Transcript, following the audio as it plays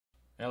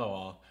Hello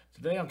all.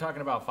 Today I'm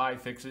talking about 5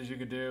 fixes you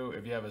could do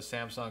if you have a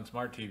Samsung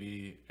Smart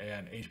TV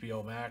and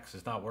HBO Max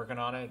is not working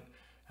on it,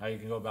 how you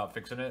can go about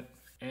fixing it.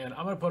 And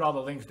I'm going to put all the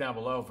links down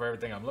below for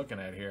everything I'm looking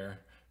at here.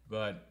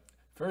 But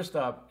first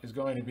up is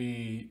going to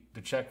be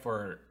to check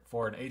for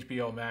an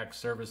HBO Max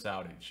service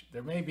outage.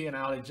 There may be an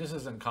outage, this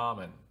isn't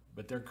common,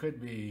 but there could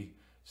be.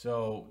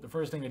 So the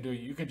first thing to do,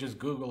 you could just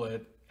Google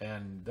it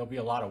and there'll be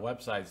a lot of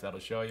websites that'll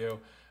show you.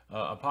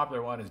 A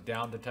popular one is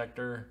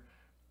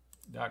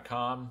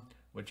downdetector.com,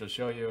 which will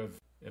show you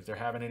if they're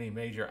having any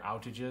major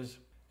outages.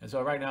 And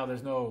so right now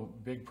there's no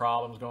big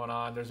problems going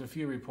on. There's a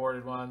few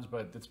reported ones,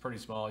 but it's pretty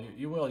small.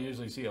 You will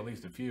usually see at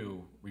least a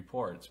few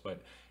reports,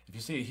 but if you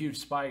see a huge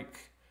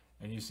spike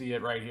and you see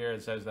it right here,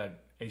 it says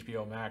that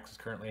HBO Max is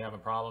currently having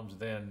problems,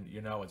 then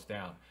you know it's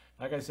down.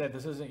 Like I said,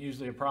 this isn't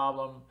usually a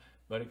problem,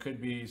 but it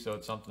could be, so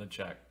it's something to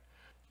check.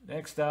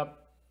 Next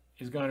up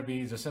is going to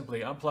be to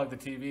simply unplug the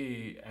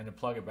TV and to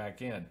plug it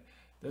back in.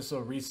 This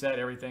will reset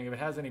everything. If it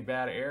has any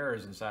bad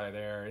errors inside of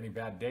there, any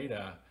bad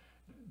data,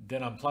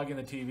 then unplugging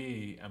the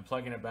TV and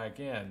plugging it back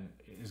in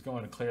is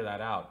going to clear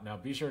that out. Now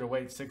be sure to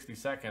wait 60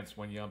 seconds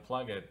when you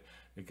unplug it,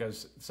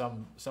 because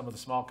some of the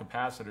small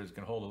capacitors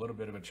can hold a little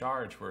bit of a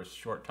charge for a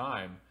short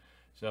time.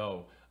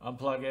 So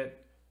unplug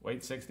it,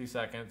 wait 60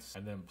 seconds,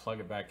 and then plug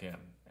it back in,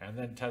 and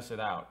then test it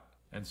out.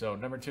 And so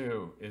number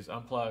 2 is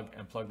unplug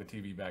and plug the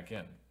TV back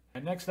in.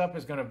 And next up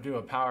is going to do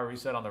a power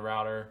reset on the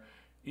router.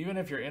 Even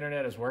if your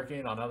internet is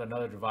working on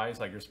another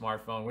device like your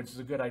smartphone, which is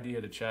a good idea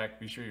to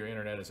check, be sure your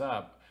internet is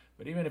up.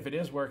 But even if it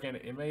is working,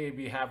 it may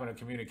be having a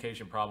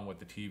communication problem with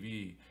the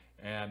TV.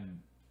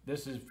 And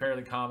this is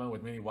fairly common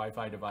with many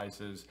Wi-Fi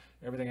devices.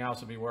 Everything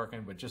else will be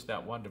working, but just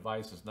that one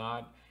device is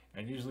not.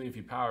 And usually if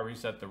you power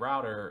reset the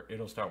router,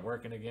 it'll start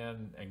working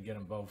again and get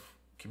them both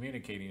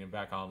communicating and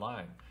back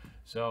online.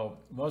 So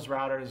most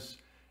routers,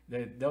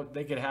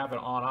 they could have an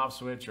on-off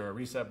switch or a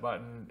reset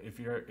button.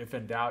 If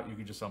in doubt, you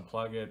could just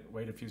unplug it,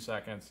 wait a few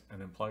seconds, and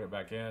then plug it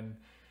back in.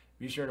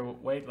 Be sure to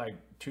wait like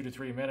 2 to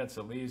 3 minutes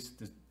at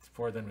least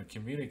for them to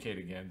communicate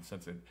again,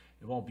 since it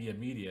won't be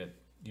immediate.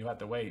 You have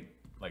to wait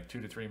like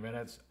 2 to 3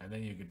 minutes, and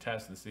then you can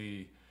test and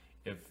see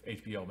if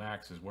HBO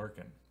Max is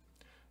working.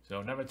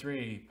 So number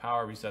 3,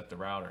 power reset the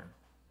router.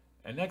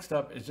 And next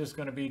up is just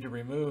going to be to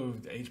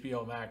remove the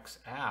HBO Max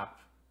app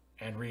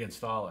and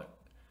reinstall it.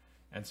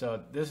 And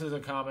so this is a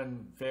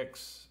common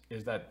fix,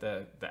 is that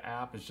the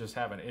app is just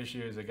having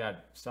issues. It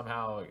got some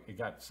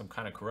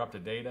kind of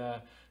corrupted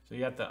data. So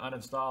you have to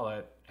uninstall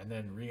it and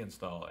then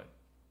reinstall it.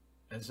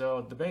 And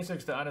so the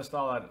basics to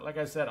uninstall it, like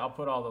I said, I'll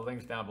put all the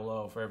links down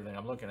below for everything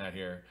I'm looking at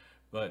here.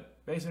 But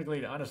basically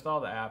to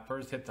uninstall the app,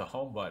 first hit the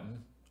home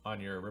button on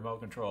your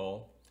remote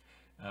control.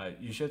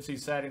 You should see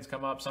settings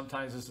come up.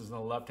 Sometimes this is in the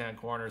left-hand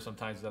corner,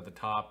 sometimes it's at the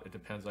top. It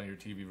depends on your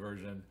TV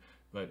version.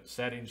 But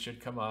settings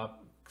should come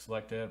up,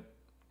 select it.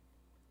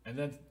 And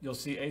then you'll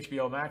see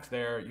HBO Max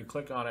there. You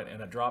click on it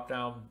and a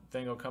drop-down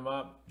thing will come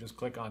up. Just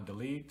click on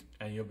delete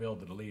and you'll be able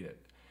to delete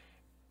it.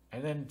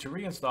 And then to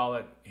reinstall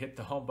it, hit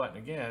the home button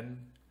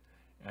again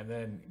and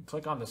then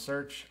click on the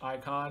search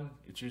icon.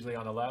 It's usually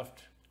on the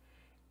left.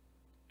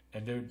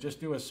 And just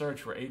do a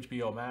search for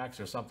HBO Max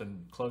or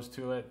something close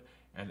to it,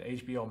 and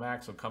HBO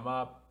Max will come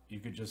up. You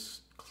could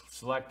just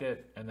select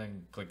it and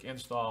then click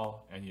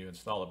install and you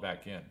install it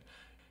back in.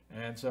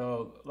 And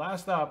so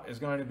last up is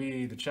going to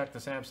be to check the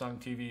Samsung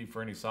TV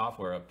for any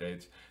software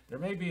updates. There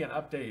may be an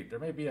update, there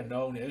may be a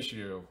known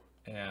issue,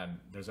 and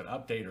there's an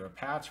update or a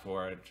patch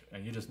for it,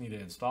 and you just need to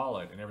install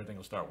it and everything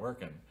will start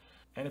working.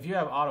 And if you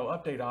have auto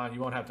update on, you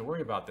won't have to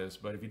worry about this,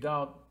 but if you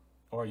don't,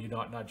 or you're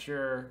not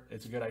sure,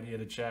 it's a good idea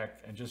to check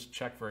and just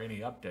check for any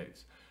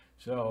updates.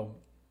 So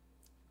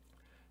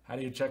how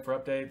do you check for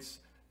updates?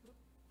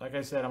 Like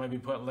I said, I'm going to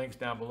be putting links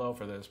down below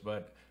for this,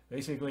 but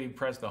basically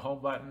press the home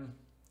button.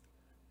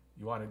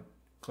 You want to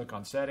click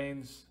on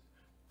settings,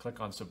 click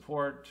on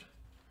support,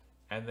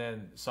 and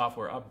then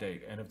software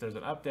update. And if there's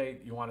an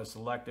update, you want to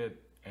select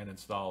it and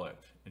install it.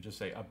 And just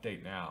say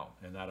update now,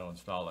 and that'll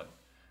install it.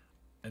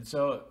 And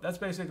so that's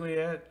basically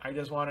it. I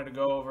just wanted to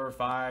go over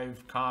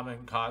 5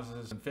 common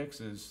causes and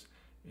fixes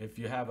if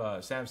you have a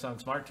Samsung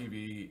Smart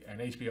TV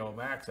and HBO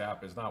Max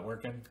app is not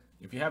working.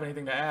 If you have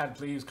anything to add,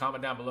 please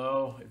comment down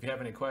below. If you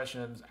have any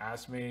questions,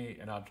 ask me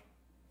and I'll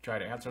try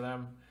to answer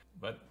them.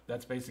 But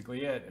that's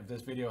basically it. If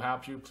this video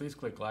helps you, please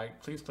click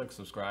like, please click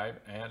subscribe,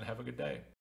 and have a good day.